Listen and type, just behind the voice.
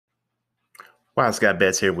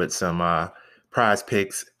WiseGuyBets here with some prize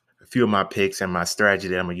picks, a few of my picks and my strategy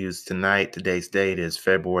that I'm going to use tonight. Today's date is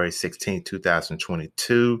February 16,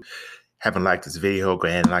 2022. Haven't liked this video, go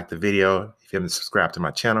ahead and like the video. If you haven't subscribed to my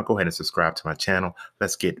channel, go ahead and subscribe to my channel.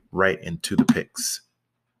 Let's get right into the picks.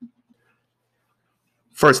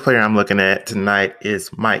 First player I'm looking at tonight is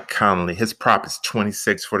Mike Conley. His prop is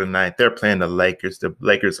 26 for the night. They're playing the Lakers. The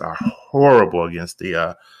Lakers are horrible against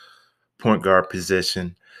the point guard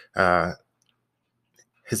position.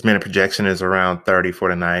 His minute projection is around 30 for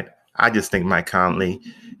the night. I just think Mike Conley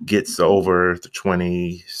gets over the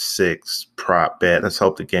 26 prop bet. Let's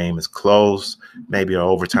hope the game is close, maybe an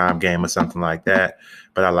overtime game or something like that.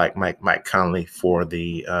 But I like Mike Conley for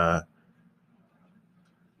the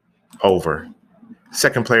over.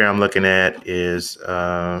 Second player I'm looking at is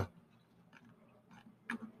Jalen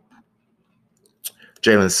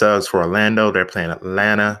Suggs for Orlando. They're playing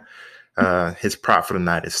Atlanta. His prop for the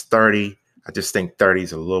night is 30. I just think 30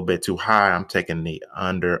 is a little bit too high. I'm taking the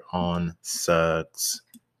under on Suggs.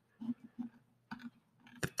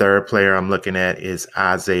 The third player I'm looking at is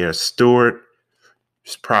Isaiah Stewart.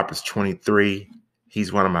 His prop is 23.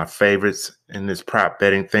 He's one of my favorites in this prop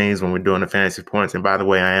betting things when we're doing the fantasy points. And by the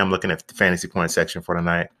way, I am looking at the fantasy point section for the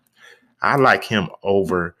night. I like him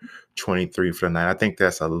over 23 for the night. I think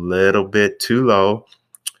that's a little bit too low.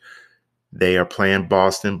 They are playing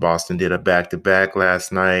Boston. Boston did a back-to-back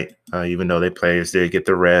last night, even though their players did get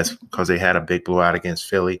the rest because they had a big blowout against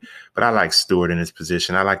Philly. But I like Stewart in his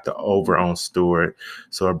position. I like the over on Stewart.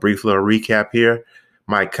 So a brief little recap here.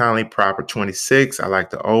 Mike Conley, proper 26. I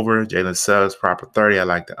like the over. Jalen Suggs, proper 30. I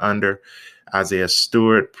like the under. Isaiah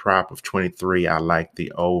Stewart, prop of 23. I like the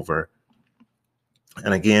over.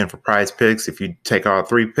 And again, for prize picks, if you take all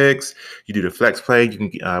three picks, you do the flex play, you can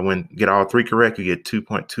get all three correct, you get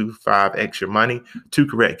 2.25 extra money. 2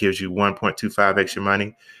 correct gives you 1.25 extra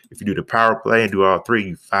money. If you do the power play and do all three,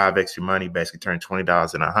 you 5 extra money, basically turn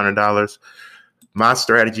 $20 into $100. My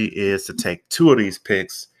strategy is to take 2 of these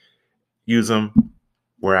picks, use them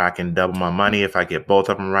where I can double my money if I get both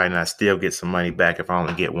of them right, and I still get some money back if I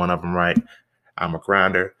only get one of them right. I'm a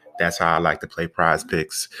grinder. That's how I like to play prize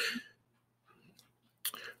picks.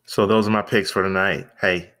 So those are my picks for tonight.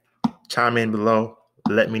 Hey, chime in below.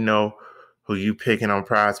 Let me know who you picking on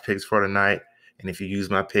prize picks for tonight. And if you use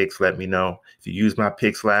my picks, let me know. If you used my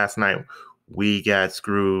picks last night, we got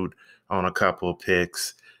screwed on a couple of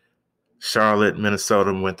picks. Charlotte,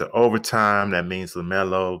 Minnesota went to overtime. That means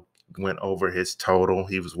LaMelo went over his total.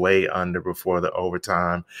 He was way under before the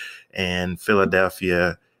overtime. And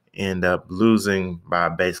Philadelphia ended up losing by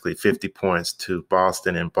basically 50 points to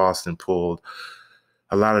Boston, and Boston pulled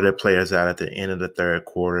a lot of their players out at the end of the third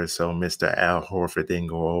quarter, so Mr. Al Horford didn't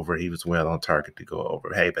go over. He was well on target to go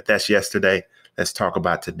over. Hey, but that's yesterday. Let's talk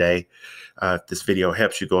about today. If this video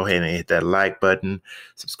helps you, go ahead and hit that like button.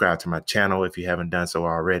 Subscribe to my channel if you haven't done so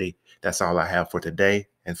already. That's all I have for today.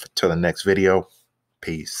 And until the next video,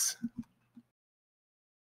 peace.